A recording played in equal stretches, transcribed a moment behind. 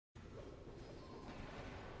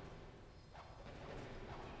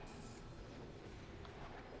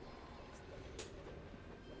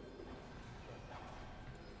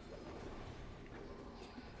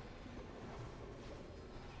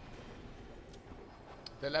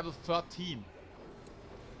They're level 13.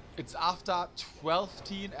 It's after 12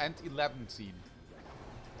 teen and 11 teen.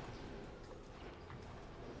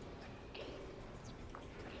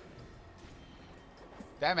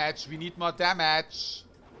 Damage. We need more damage.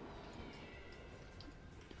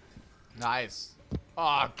 Nice.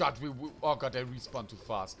 Oh god, oh god, they respawn too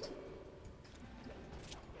fast.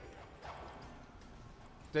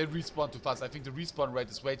 They respawn too fast. I think the respawn rate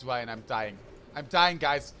is way too high and I'm dying. I'm dying,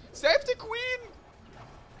 guys. Save the queen!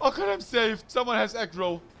 Oh god, I'm saved. Someone has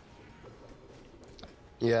aggro.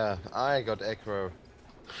 Yeah, I got aggro.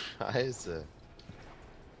 Scheiße.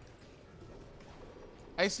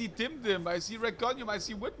 I see Dim Dim, I see Regonium, I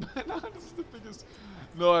see Whitman. This is the biggest.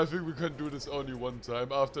 No, I think we can do this only one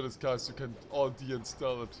time. After this cast, you can all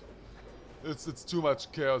deinstall it. It's too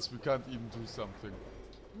much chaos. We can't even do something.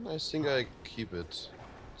 I think I keep it.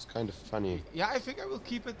 It's kind of funny. Yeah, I think I will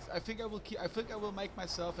keep it. I think I will make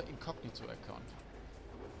myself an incognito account.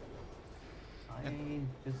 I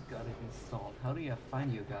just got it installed. How do you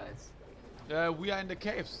find you guys? We are in the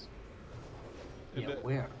caves.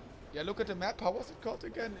 Where? Yeah, look at the map. How was it called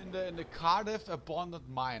again? In the Cardiff Abandoned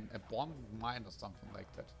Mine. Abandoned Mine or something like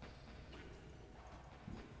that.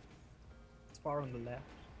 It's far on the left.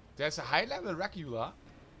 There's a high level regular.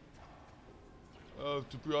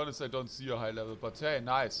 To be honest, I don't see a high level, but hey,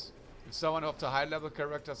 nice. If someone of the high level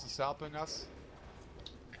characters is helping us.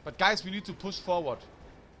 But guys, we need to push forward.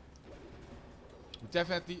 We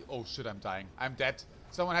definitely... Oh shit, I'm dying. I'm dead.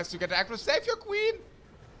 Someone has to get the aggro. Save your queen!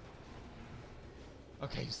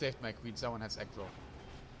 Okay, you saved my queen. Someone has aggro.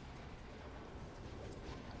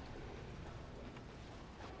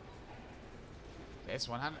 There's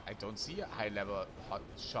 100. I don't see a high level hot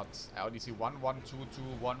shots. I only see 1, 1, 2, 2,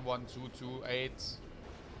 1, 1, 2, 2, 8.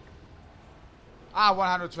 Ah,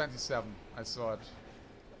 127. I saw it.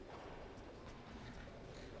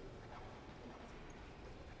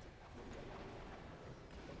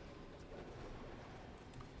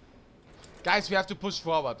 Guys, we have to push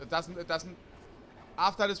forward. It doesn't.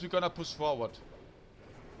 After this, we're gonna push forward.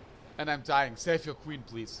 And I'm dying. Save your queen,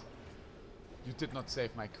 please. You did not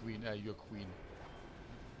save my queen, your queen.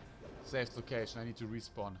 Saved location. I need to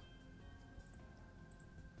respawn.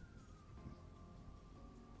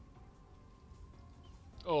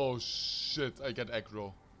 Oh shit, I get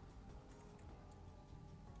aggro.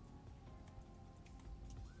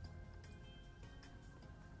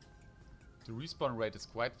 The respawn rate is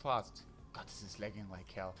quite fast. God, this is lagging like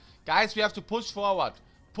hell. Guys, we have to push forward.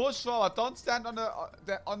 Push forward. Don't stand on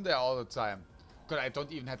there all the time. God, I don't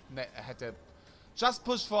even had to. Just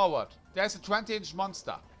push forward. There's a 20-inch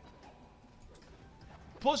monster.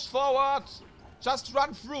 Push forward. Just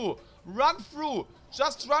run through. Run through.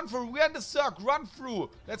 Just run through. We're in the circle. Run through.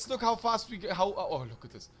 Let's look how fast we get. Oh, look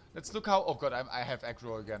at this. Let's look how. Oh god, I have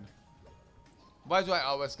aggro again. Why do I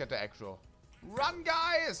always get the aggro? Run,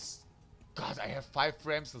 guys. God, I have 5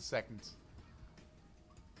 frames a second.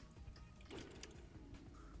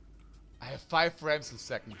 I have 5 frames a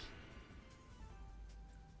second.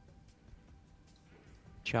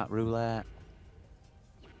 Chat roulette.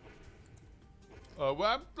 Well,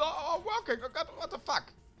 I'm working. Oh god, what the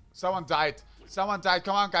fuck? Someone died. Someone died.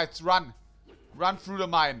 Come on, guys, run. Run through the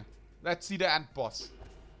mine. Let's see the end boss.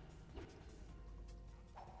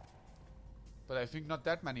 But I think not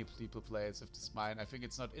that many people play as if this mine. I think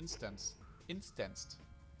it's not instanced.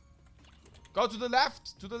 Go to the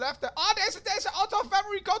left. To the left. There. Oh, there's an out of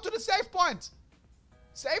memory. Go to the save point.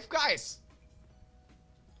 Save, guys.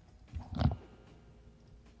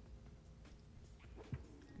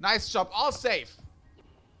 Nice job. All safe.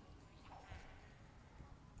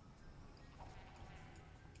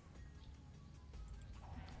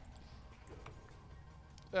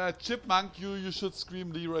 Chipmunk, you should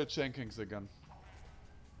scream Leroy Jenkins again.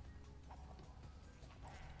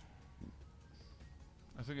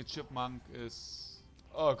 I think a chipmunk is...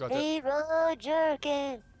 Oh god. Leroy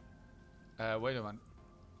Jenkins. Wait a minute.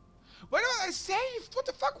 Wait a minute, I saved! What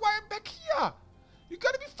the fuck? Why I'm back here? You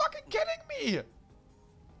gotta be fucking kidding me!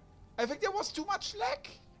 I think there was too much lag.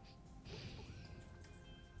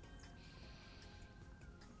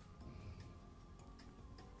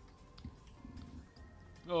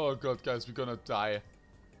 Oh god, guys, we're gonna die.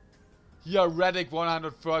 Here, Reddick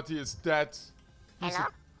 130 is dead. Hello?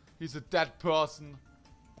 He's a dead person.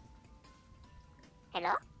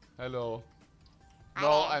 Hello? Hello.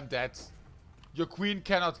 No, I'm dead. Your queen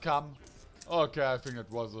cannot come. Okay, I think it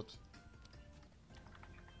was it.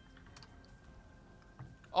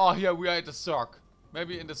 Oh, here we are at the Cirque.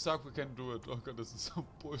 Maybe in the Cirque we can do it. Oh god, this is some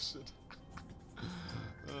bullshit.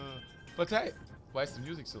 But hey, why is the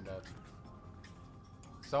music so loud?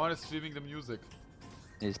 Someone is streaming the music.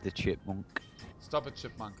 Is the chipmunk. It's Stop it,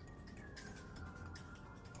 chipmunk.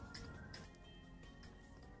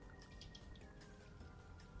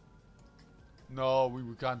 No, we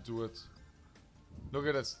can't do it. Look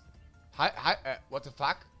at this. Hi, what the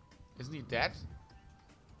fuck? Isn't he dead?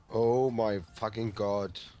 Oh my fucking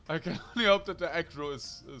god. I can only hope that the aggro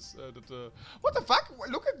is what the fuck?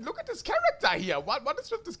 Look at this character here. What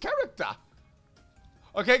is with this character?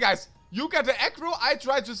 Okay, guys, you get the aggro. I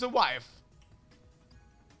try to survive.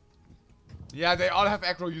 Yeah, they all have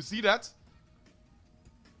aggro. You see that?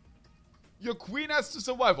 Your queen has to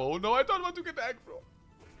survive. Oh no, I don't want to get the aggro.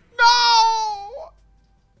 No!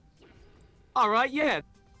 All right, yeah.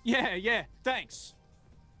 Yeah, thanks.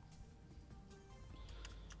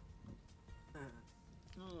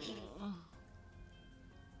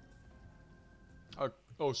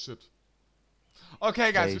 Oh shit.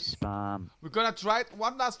 Okay, guys. Face spam. We're gonna try it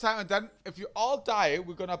one last time, and then if you all die,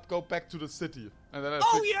 we're gonna go back to the city. And then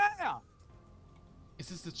Oh yeah! Is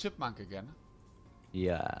this the chipmunk again?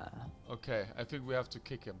 Yeah. Okay, I think we have to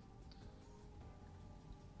kick him.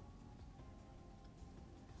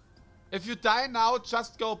 If you die now,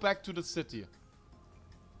 just go back to the city.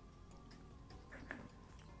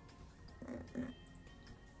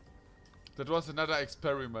 That was another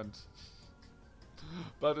experiment.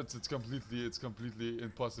 But it's completely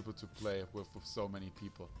impossible to play with so many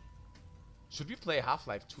people. Should we play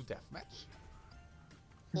Half-Life 2 Deathmatch?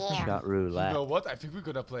 Yeah. Shot You roulette. know what? I think we're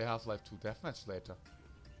gonna play Half-Life 2 Deathmatch later.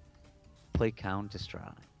 Play Counter Strike.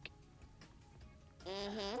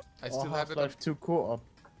 Mm-hmm. I Or still have it on... Half-Life 2 co-op.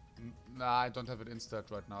 Nah, I don't have it installed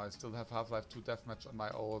right now. I still have Half-Life 2 Deathmatch on my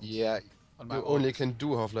old... Yeah, on my you old... only can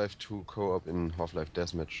do Half-Life 2 co-op in Half-Life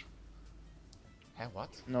Deathmatch. Hä, what?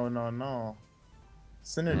 No.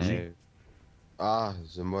 Synergy. No. Ah,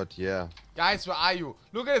 the mod, yeah. Guys, where are you?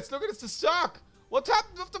 Look at this, the Zerg! What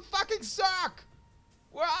happened with the fucking Zerg?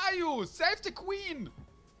 Where are you? Save the queen!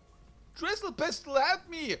 Drizzle Pistol, help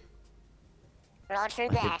me! Roger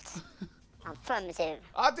that. Affirmative.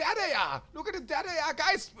 Ah, there they are! Look at it, there they are!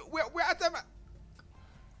 Guys, where are them?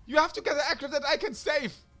 You have to get an aggro that I can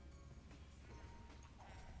save!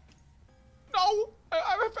 No!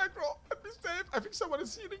 I have aggro! Let me save! I think someone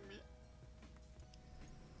is healing me.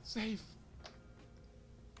 Save.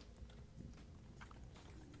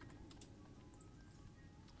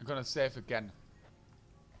 I'm gonna save again.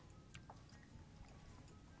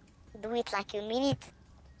 Do it like you mean it.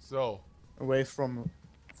 So, Away from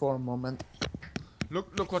for a moment.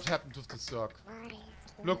 look what happened with the Zerg.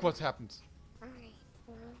 Look what happened.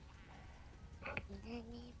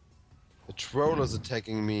 The troll is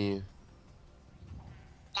attacking me.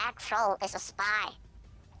 That troll is a spy.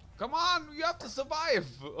 Come on, you have to survive!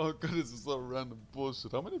 Oh god, this is so random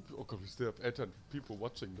bullshit. How many people? Oh god, we still have 800 people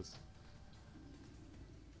watching this.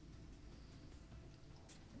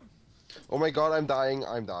 Oh my god, I'm dying.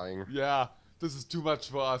 Yeah, this is too much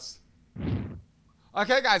for us.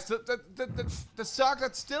 Okay, guys, the Zerg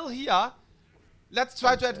that's still here. Let's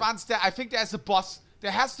try to advance there. I think there's a boss.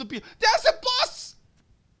 There has to be. There's a boss!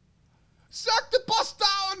 Zerg the boss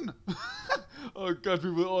down! Oh god,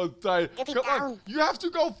 we will all die. Get it Come on, down. you have to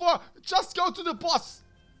go for. Just go to the boss.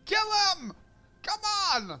 Kill him! Come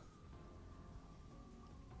on!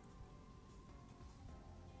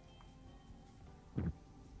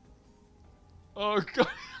 Oh god.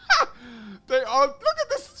 They all. Look at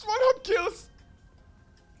this! 100 kills!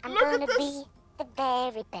 I'm Look at gonna this. be the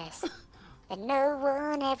very best that no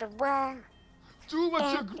one ever was. Do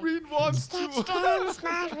what your queen wants That's to.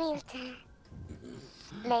 my real time.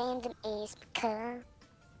 Named an ace because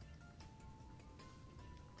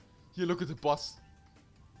Here, look at the boss.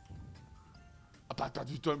 But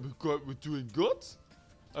we're doing good.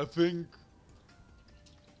 I think.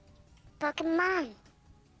 Pokemon.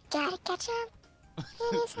 Gotta catch up.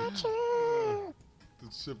 It is not true. The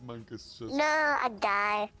chipmunk is just. No, I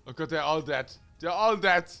die. Oh god, they're all dead. They're all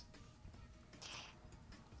dead.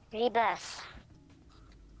 Rebirth.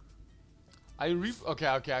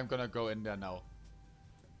 Okay, I'm gonna go in there now.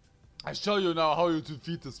 I show you now how you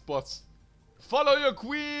defeat this boss. Follow your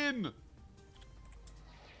queen!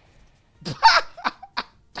 Double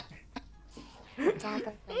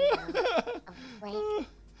rainbow. Oh, wait.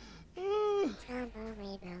 Double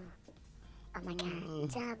rainbow. Oh my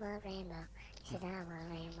god. Double rainbow. It's a double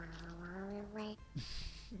rainbow all the way.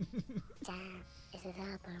 It's a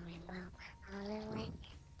double rainbow all the way.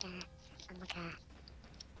 Oh my god.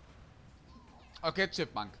 Okay,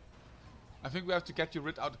 Chipmunk. I think we have to get you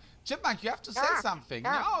rid out. Chipmunk, you have to say Stop, something.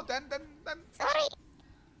 stop. No, then. Sorry.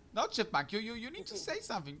 No, Chipmunk, you need to say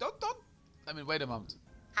something. Don't. I mean, wait a moment.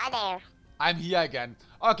 Hi there. I'm here again.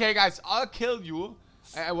 Okay, guys, I'll kill you.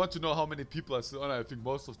 I want to know how many people are still on. I think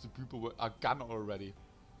most of the people are gone already.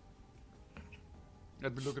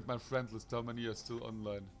 Let me look at my friend list. How many are still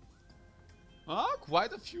online? Ah,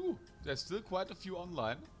 quite a few. There's still quite a few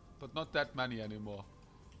online, but not that many anymore.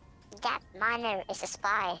 That miner is a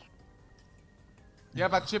spy. Yeah,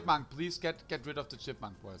 but Chipmunk, please get rid of the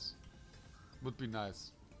Chipmunk boys. Would be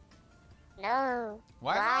nice. No.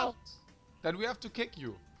 Why not? Then we have to kick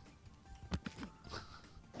you.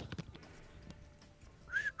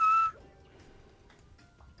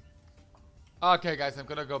 Okay, guys, I'm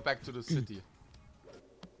gonna go back to the city.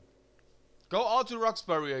 Go all to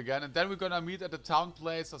Roxbury again, and then we're gonna meet at the town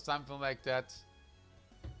place or something like that.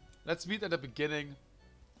 Let's meet at the beginning.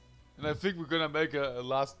 And I think we're gonna make a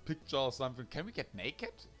last picture or something. Can we get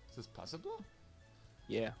naked? Is this possible?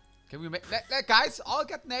 Yeah. Can we make... guys, all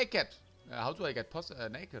get naked. How do I get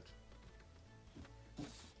naked?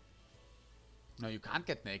 No, you can't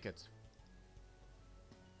get naked.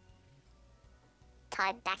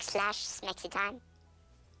 Type backslash smexy time.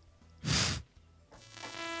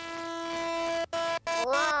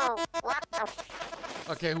 Whoa, what the f...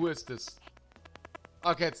 Okay, who is this?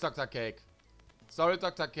 Okay, it's Dr. Cake. Sorry,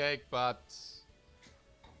 Dr. Cake, but...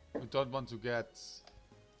 we don't want to get...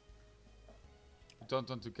 we don't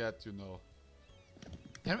want to get, you know...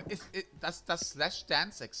 Can we, does Slash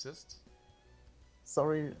Dance exist?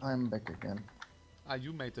 Sorry, I'm back again. Ah,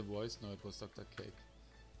 you made the voice? No, it was Dr. Cake.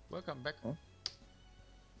 Welcome back. Huh?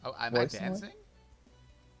 Oh, am I Voice note? dancing?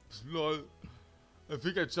 Lol. I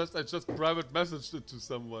think I just private messaged it to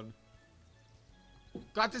someone.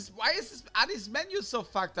 God, why are these menus so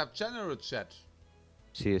fucked up? General chat.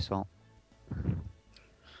 See you, Sol.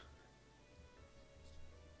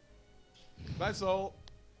 Bye, Soul.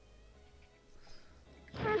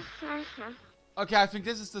 Okay, I think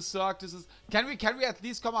this is the circ. This is. Can we at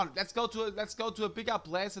least come on? Let's go to a bigger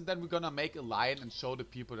place, and then we're gonna make a line and show the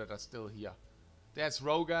people that are still here. There's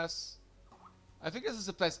Rogas. I think this is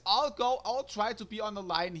the place. I'll try to be on the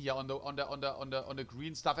line here on the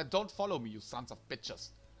green stuff, and don't follow me, you sons of bitches.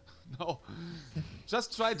 No.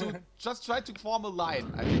 just try to form a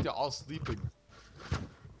line. I think they're all sleeping.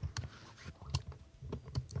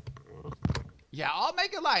 Yeah, I'll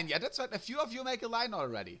make a line. Yeah, that's right. A few of you make a line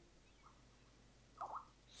already.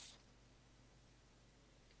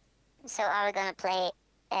 So are we gonna play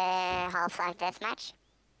Half-Life Deathmatch?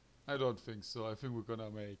 I don't think so. I think we're gonna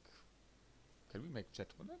make... Can we make chat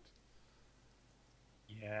on it?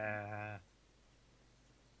 Yeah.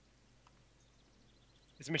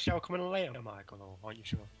 Is Michelle coming later, Michael, or aren't you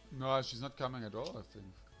sure? No, she's not coming at all, I think.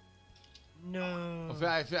 No.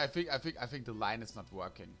 I think the line is not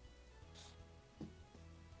working.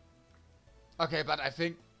 Okay, but I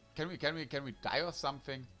think... Can we die or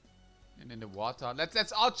something? In the water?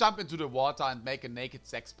 Let's all jump into the water and make a naked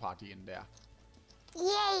sex party in there.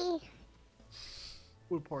 Yay!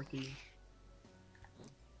 Pool party.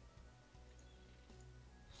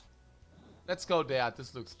 Let's go there.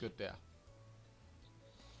 This looks good there.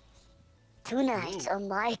 Tonight on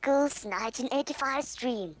Michael's 1985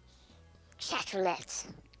 stream. Chat roulette.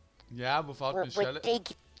 Yeah, without Michelle. With big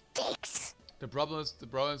dicks. The problem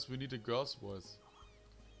is we need a girl's voice.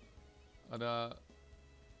 And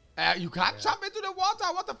you can't jump into the water.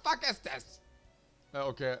 What the fuck is this?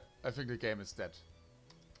 Okay, I think the game is dead.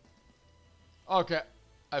 Okay,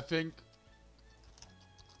 I think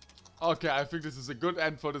this is a good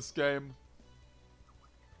end for this game.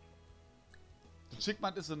 The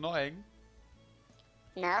Chickman is annoying.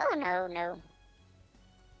 No.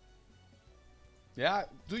 Yeah,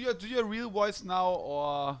 do your real voice now,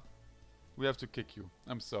 or we have to kick you.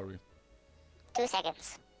 I'm sorry. 2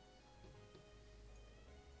 seconds.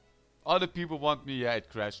 All the people want me. Yeah, it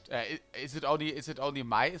crashed. Is it only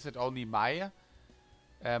my?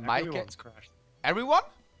 Everyone's crashed. Everyone?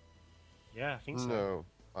 Yeah, I think so. No,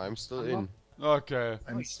 I'm still in. Okay.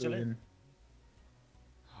 I'm he's still still in. in.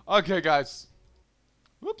 Okay, guys.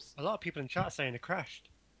 Whoops. A lot of people in chat saying it crashed.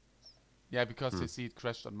 Yeah, because they see it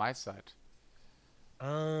crashed on my side.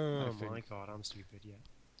 Oh think. my god, I'm stupid, yeah.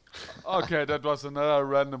 Okay, that was another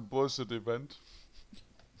random bullshit event.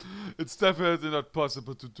 It's definitely not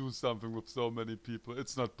possible to do something with so many people.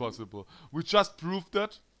 It's not possible. We just proved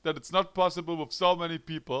that it's not possible with so many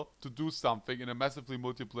people to do something in a massively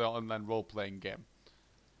multiplayer online role-playing game.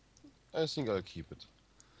 I think I'll keep it.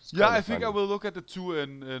 It's Yeah, kinda I think I funny. will look at the two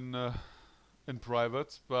in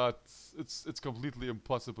private, but it's completely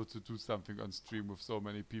impossible to do something on stream with so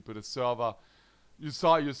many people. The server, you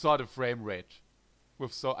saw the frame rate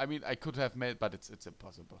with I mean, I could have made, but it's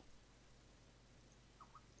impossible.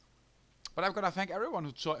 But I'm gonna thank everyone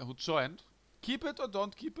who joined. Keep it or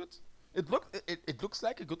don't keep it. It looks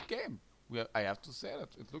like a good game. I have to say that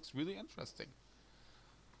it looks really interesting.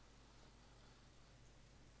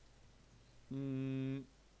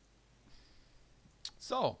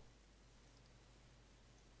 So,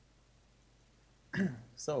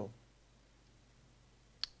 So,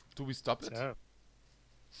 do we stop it? So,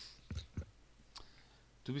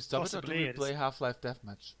 Do we stop it or do Possibly, we it's- play Half-Life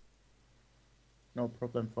Deathmatch? no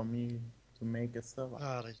problem for me to make a server.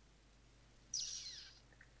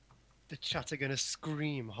 the chat are gonna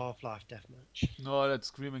scream Half-Life Deathmatch. No, that's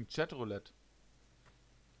screaming chat roulette.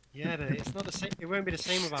 Yeah, but it's not the same. It won't be the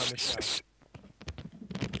same without Michelle.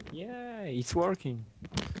 Yeah, it's working.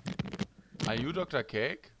 Are you Dr.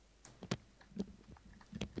 Cake?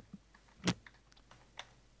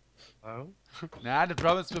 Oh. Nah, the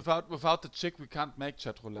problem is without the chick we can't make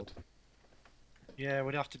chat roulette. Yeah,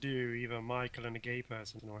 we'd have to do either Michael and a gay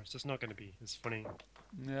person, or it's just not gonna be as funny.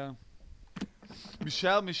 Yeah.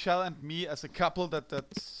 Michelle and me as a couple,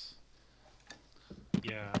 that's...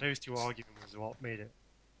 Yeah, those two arguing was what made it.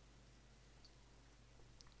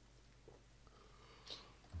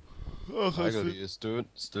 Oh, Michael, do you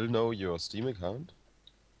still know your Steam account?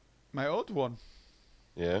 my old one.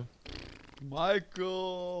 Yeah.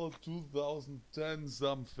 Michael 2010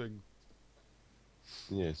 something.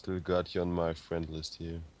 Yeah, still got you on my friend list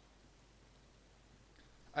here.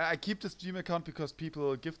 I keep the Steam account because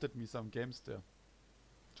people gifted me some games there.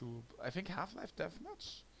 To, I think, Half-Life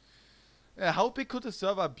Deathmatch? How big could the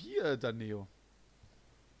server be, Daneo?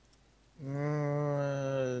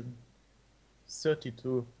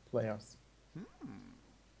 32 players.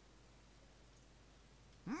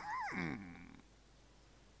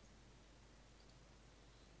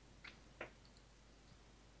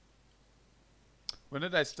 When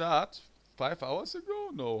did I start? 5 hours ago?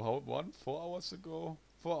 No, 4 hours ago?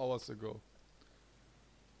 4 hours ago.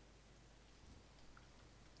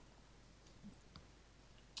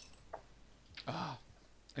 Ah,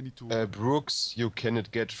 I need to... Brooks, you can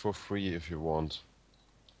it get for free if you want.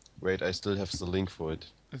 Wait, I still have the link for it.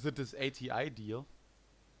 Is it this ATI deal?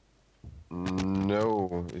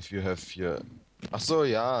 No, if you have your... Achso,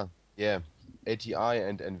 yeah. Yeah. ATI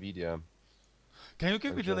and Nvidia. Can you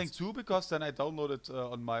give me the Okay. link too? Because then I download it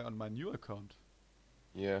on my new account.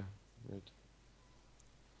 Yeah, wait.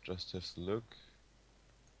 Just have a look.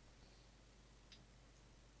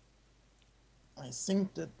 I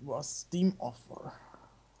think that was Steam offer.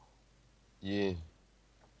 Yeah.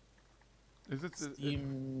 Is it?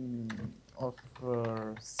 Steam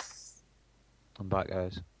offers. I'm back,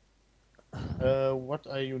 guys. What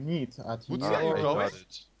are you need? RT? Would Ah, you- are you I going? got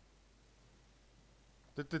it.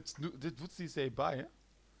 Did Woodsy say bye?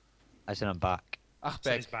 I said I'm back. Ach, So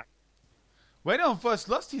back. he's back. Wait, no, first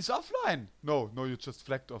lost. He's offline. No, you just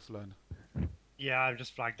flagged offline. Yeah, I've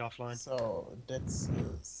just flagged offline. So that's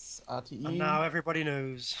RTE. And now everybody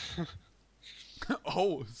knows.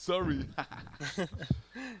 Oh, sorry.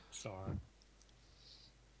 Sorry.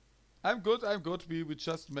 I'm good. We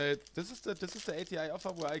just made. This is the ATI offer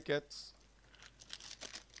where I get.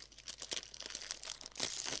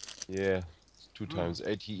 Yeah. 2 times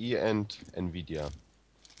ATE and Nvidia.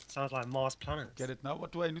 Sounds like Mars planets. Get it now?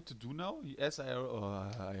 What do I need to do now? Yes,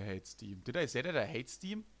 I hate Steam. Did I say that I hate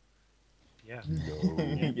Steam? Yeah. No.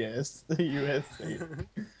 Yes, the USA.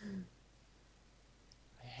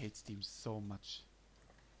 I hate Steam so much.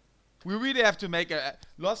 We really have to make a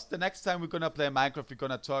Lost. The next time we're gonna play Minecraft, we're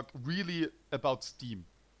gonna talk really about Steam.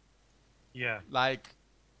 Yeah. Like,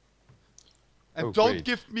 and Oh, don't great.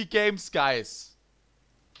 give me games, guys.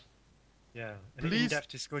 Yeah. An Please. in-depth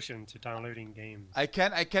discussion to downloading games. I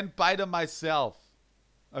can buy them myself.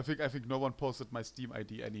 I think no one posted my Steam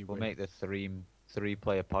ID anyway. We'll make the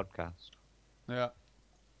three-player podcast. Yeah.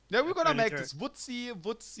 Yeah, we're gonna Really make do this Woodsy.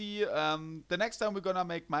 The next time we're gonna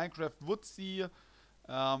make Minecraft Woodsy,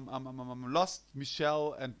 Lost,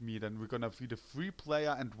 Michelle, and me. Then we're gonna be the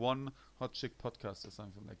 3-player and 1 hot chick podcast or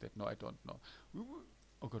something like that. No, I don't know.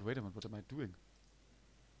 Oh god, wait a minute. What am I doing?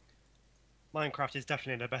 Minecraft is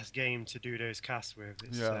definitely the best game to do those casts with.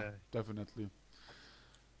 It's, Yeah, definitely.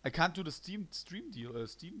 I can't do the Steam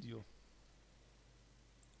deal.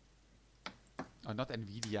 Oh, not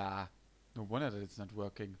Nvidia. No wonder that it's not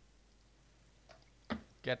working.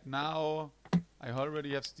 Get now. I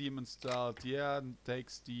already have Steam installed. Yeah, take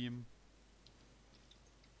Steam.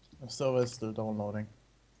 The server is still downloading.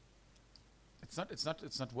 It's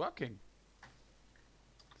not working.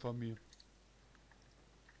 For me.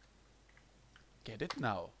 Get it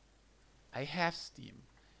now. I have Steam.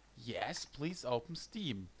 Yes, please open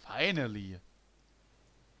Steam. Finally.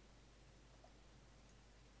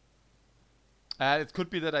 It could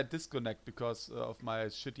be that I disconnect because of my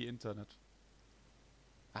shitty internet.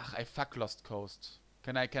 Ach, I fuck Lost Coast.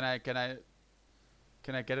 Can I get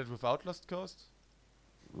it without Lost Coast?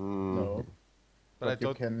 No. But I you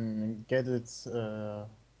don't. can get it,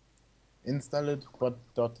 install it, but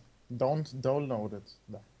don't download it.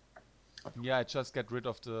 No. Yeah, I just get rid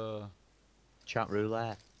of the. Chat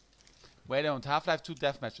roulette. Wait a moment. Half-Life 2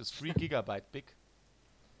 Deathmatch is 3 gigabyte big.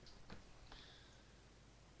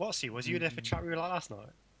 What, see, was you there for chat roulette last night?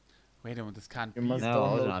 Wait a moment. This can't You be. must No, I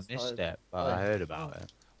download wasn't. I missed five- it, but five. I heard about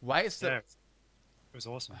it. Why is Yeah, that? it was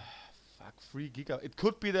awesome. Fuck, 3 gigabyte. It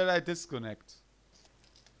could be that I disconnect.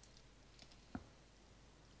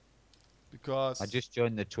 Because I just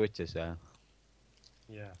joined the Twitter, so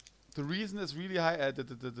Yeah. the reason is really high.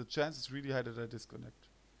 The chance is really high that I disconnect.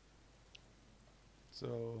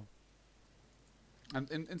 So. And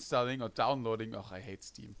installing or downloading. Oh, I hate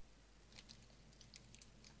Steam.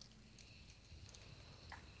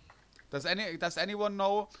 Does anyone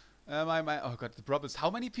know? Oh god, the problem is how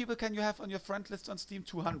many people can you have on your friend list on Steam?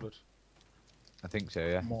 200. I think so.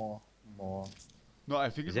 Yeah. More. No, I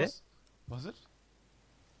think Is it it? was. Was it?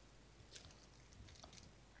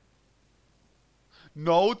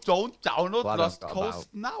 No, don't download Well, I don't Lost got Coast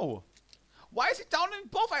now. Why is he downloading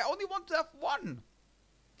both? I only want to have one.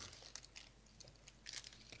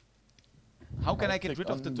 How can I get rid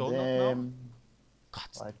of the download now?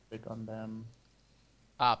 God. Right click on them.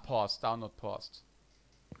 Ah, paused. Download paused.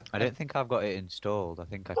 I don't think I've got it installed. I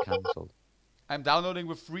think I cancelled. I'm downloading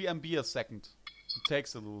with 3 MB a second. It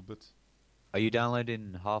takes a little bit. Are you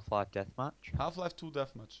downloading Half-Life Deathmatch? Half-Life 2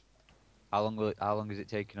 Deathmatch. How long is it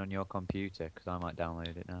taking on your computer? Because I might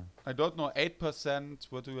download it now. I don't know. 8%.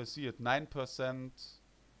 Where do I see it? 9%.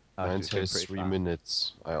 Oh, Mine it's going says pretty 3 fast.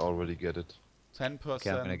 minutes. I already get it. 10%.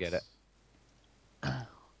 Okay, I'm gonna get it. I'll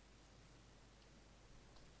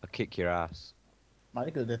kick your ass.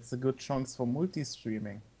 Michael, that's a good chance for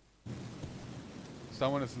multi-streaming.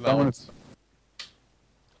 Someone is loud.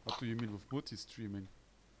 What do you mean with multi-streaming?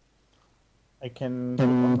 I can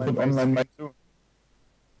put online stream too.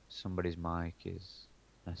 Somebody's mic is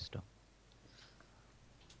messed up.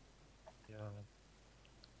 Yeah.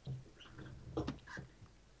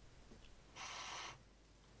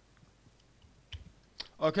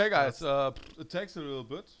 Okay, guys. It takes a little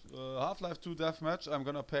bit. Half-Life 2 Deathmatch. I'm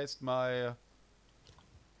gonna paste my.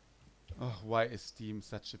 Oh, why is Steam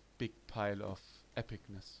such a big pile of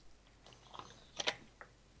epicness?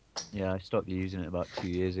 Yeah, I stopped using it about 2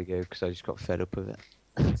 years ago because I just got fed up with it.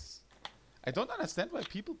 I don't understand why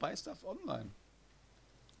people buy stuff online.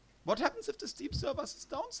 What happens if the Steam servers is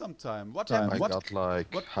down sometime? What I happens? got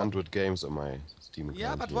like what- 100 games on my Steam account.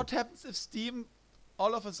 Yeah, but here. what happens if Steam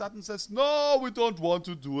all of a sudden says, no, we don't want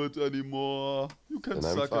to do it anymore. You can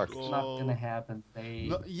Then I'm suck fucked. it It's It's not all. gonna happen. They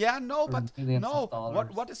No, yeah, no, earn but millions no. of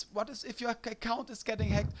dollars. What is if your account is getting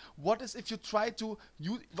hacked? What is if you try to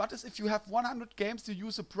what is if you have 100 games to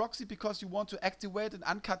use a proxy because you want to activate an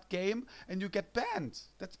uncut game and you get banned?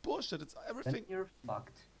 That's bullshit. It's then everything. you're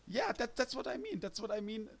fucked. Yeah, that's what I mean. That's what I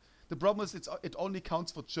mean. The problem is it only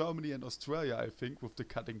counts for Germany and Australia, I think, with the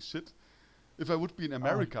cutting shit. If I would be in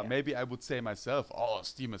America, yeah. maybe I would say myself, oh,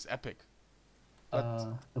 Steam is epic.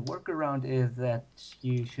 But The workaround is that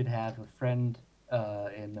you should have a friend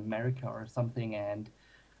in America or something, and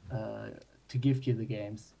to gift you the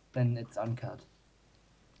games. Then it's uncut.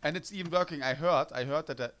 and it's even working. I heard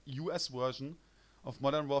that the US version of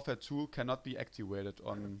Modern Warfare 2 cannot be activated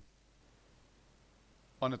on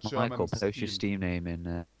a German Michael, post your Steam. Steam name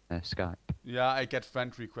in Skype. Yeah, I get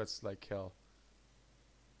friend requests like hell.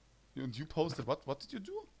 And you posted what? What did you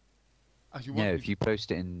do? Ah, you No, want if me- you post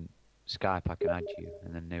it in Skype, I can add you,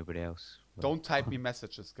 and then nobody else. will. Don't type me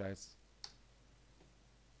messages, guys.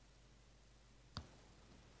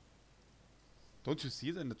 Don't you see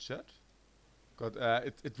it in the chat? God,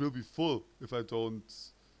 it will be full if I don't,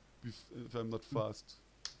 if I'm not fast.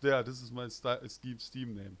 There, this is my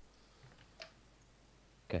Steam name.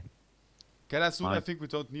 Okay. Can I assume? I Fine. think we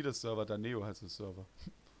don't need a server. Daneo has a server.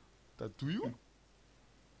 Do you?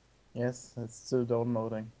 Yes, it's still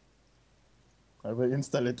downloading. I will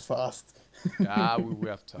install it fast. Yeah, we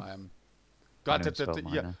have time. God, Uninstall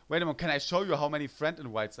mine yeah. now. Wait a minute. Can I show you how many friend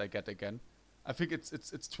invites I get again? I think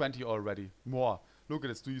it's 20 already. More. Look at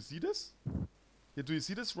this. Do you see this? Yeah, do you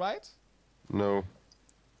see this right? No.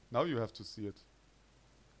 Now you have to see it.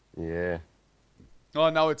 Yeah. Oh,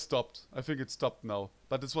 now it stopped. I think it stopped now.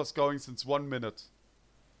 But this was going since 1 minute.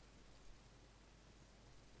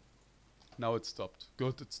 Now it stopped.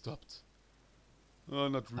 Good, it stopped. Oh,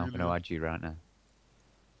 not I'm really. gonna add you right now.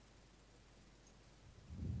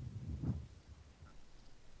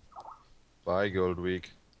 Bye, Gold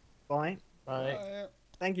Week. Fine. Bye.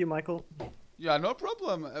 Thank you, Michael. Yeah, no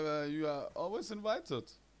problem. You are always invited.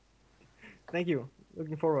 Thank you.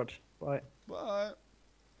 Looking forward. Bye. Bye.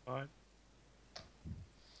 Bye.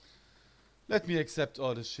 Let me accept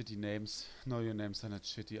all the shitty names. No, your names are not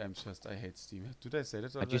shitty. I hate Steam. Did I say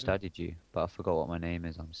that I already? just added you, but I forgot what my name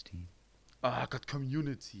is on Steam. Ah, I got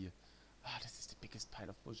community. Ah, this is the biggest pile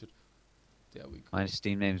of bullshit. There we go. My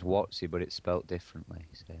Steam name's Watsy, but it's spelt differently.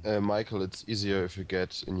 So. Michael, it's easier if you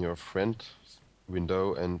get in your friend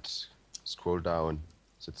window and scroll down.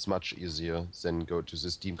 So it's much easier than go to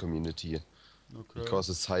the Steam community Okay. because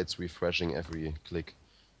it hides refreshing every click.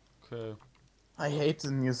 Okay. I hate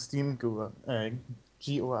the new Steam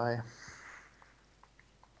GUI.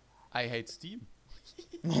 I hate Steam.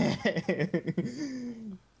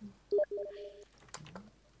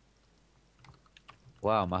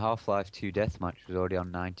 Wow, my Half-Life 2 deathmatch was already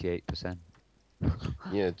on 98%.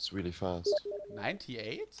 Yeah, it's really fast.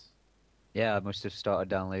 98? Yeah, I must have started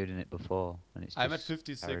downloading it before, and it's. I'm at just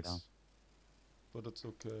carried 56. on. But it's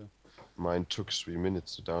okay. Mine took 3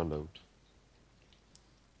 minutes to download.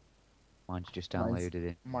 Mine's just Mine's- downloaded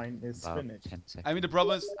in Mine is about finished. 10 seconds. I mean, the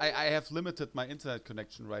problem is I have limited my internet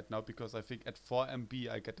connection right now because I think at 4 MB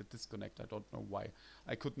I get a disconnect. I don't know why.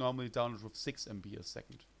 I could normally download with 6 MB a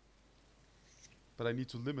second. But I need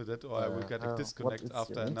to limit it or I will get a What disconnect is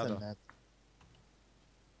after your another. internet?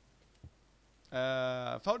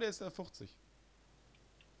 VDSL 40.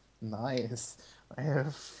 Nice. I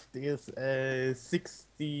have this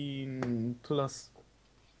 16 plus.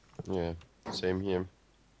 Yeah, same here.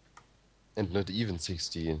 And not even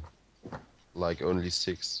 16. Like only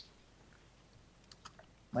 6.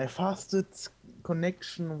 My fastest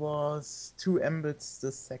connection was 2 Mbits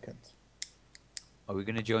the second. Are we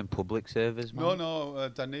gonna join public servers, No, Mike? no,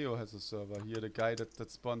 Daneo has a server. Here, the guy that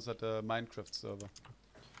sponsored the Minecraft server.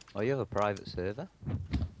 Oh, you have a private server?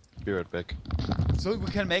 Be right back. So we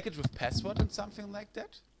can make it with password and something like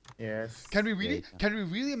that? Yes. Can we Yeah, really you can. can we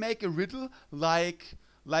really make a riddle like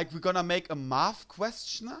we're gonna make a math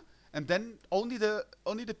questioner and then only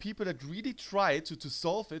the people that really try to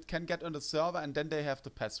solve it can get on the server and then they have the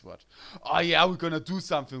password. Oh yeah, we're gonna do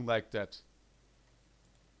something like that.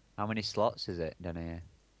 How many slots is it down here?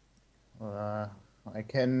 I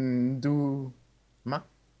can do max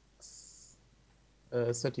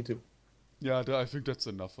 32. Yeah, I think that's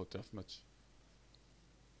enough for deathmatch.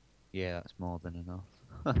 Yeah, that's more than enough.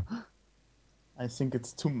 I think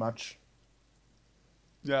it's too much.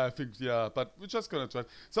 Yeah, I think but we're just gonna try.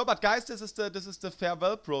 So, but guys, this is the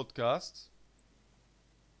farewell broadcast.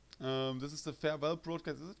 This is the farewell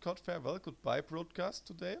broadcast. Is it called farewell goodbye broadcast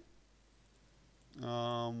today?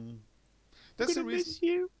 That's the reason.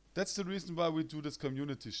 you. That's the reason why we do this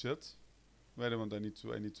community shit. Wait a minute, I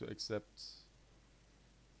need to accept.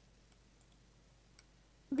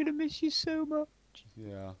 I'm gonna miss you so much.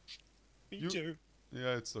 Yeah. Me You- too.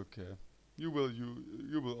 Yeah, it's okay. You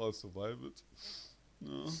will all survive it.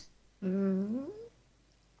 No.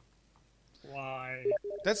 Why?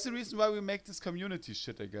 That's the reason why we make this community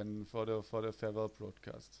shit again for the farewell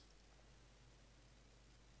broadcast.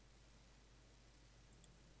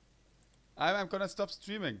 I'm gonna stop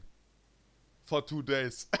streaming for 2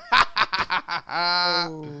 days.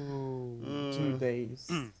 Oh, 2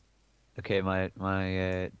 days. Okay, my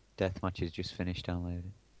deathmatch is just finished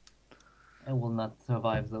downloading. I will not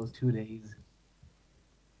survive those 2 days.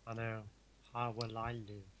 I know. How will I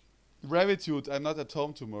live? Gratitude, I'm not at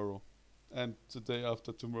home tomorrow. And the day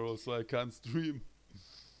after tomorrow, so I can't stream.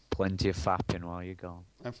 Plenty of fapping while you're gone.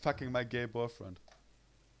 I'm fucking my gay boyfriend.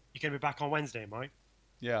 You gonna be back on Wednesday, Mike?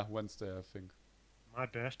 Yeah, Wednesday, I think. My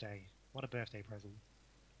birthday. What a birthday present.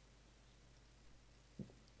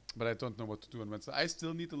 But I don't know what to do on Wednesday. I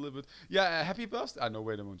still need a little bit. Yeah, happy birthday. No,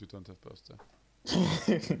 wait a moment, you don't have birthday.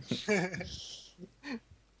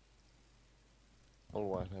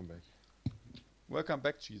 Alright, I'm back. Welcome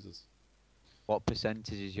back, Jesus. What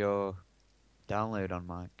percentage is your download on,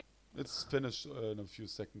 Mike? It's finished in a few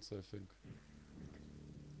seconds, I think.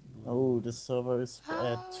 Oh, the server is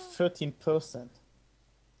at 13%.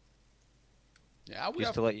 Yeah, we Just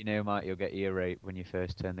have. to let you know, Mike, you'll get ear rape when you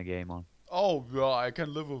first turn the game on. Oh, yeah, I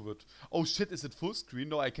can live with it. Oh shit, is it full screen?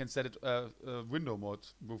 No, I can set it window mode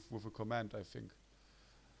with a command, I think.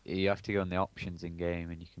 You have to go in the options in game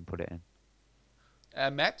and you can put it in.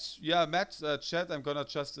 Matt, chat, I'm gonna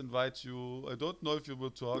just invite you. I don't know if you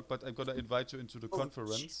will talk, but I'm gonna invite you into the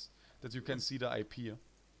conference that you can see the IP.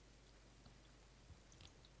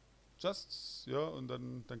 Just, yeah, and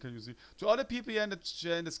then can you see. To all the people here in the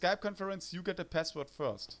Skype conference, you get the password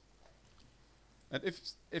first. And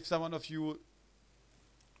if someone of you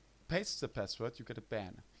pastes the password, you get a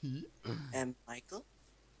ban. Michael?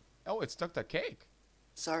 Oh, it's Dr. Cake.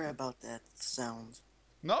 Sorry about that sound.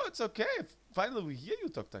 No, it's okay. Finally we hear you,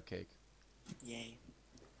 Dr. Cake. Yay.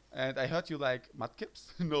 And I heard you like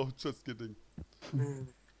mudkips? No, just kidding. Mm,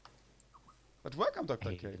 But welcome, Dr.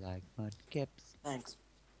 Hey, K. like mudkips. thanks.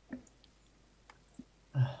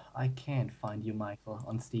 I can't find you, Michael,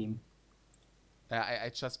 on Steam.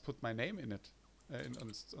 I just put my name in it.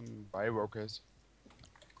 On... Bye, Rokers.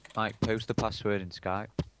 Mike, post the password in Skype.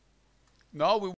 No, we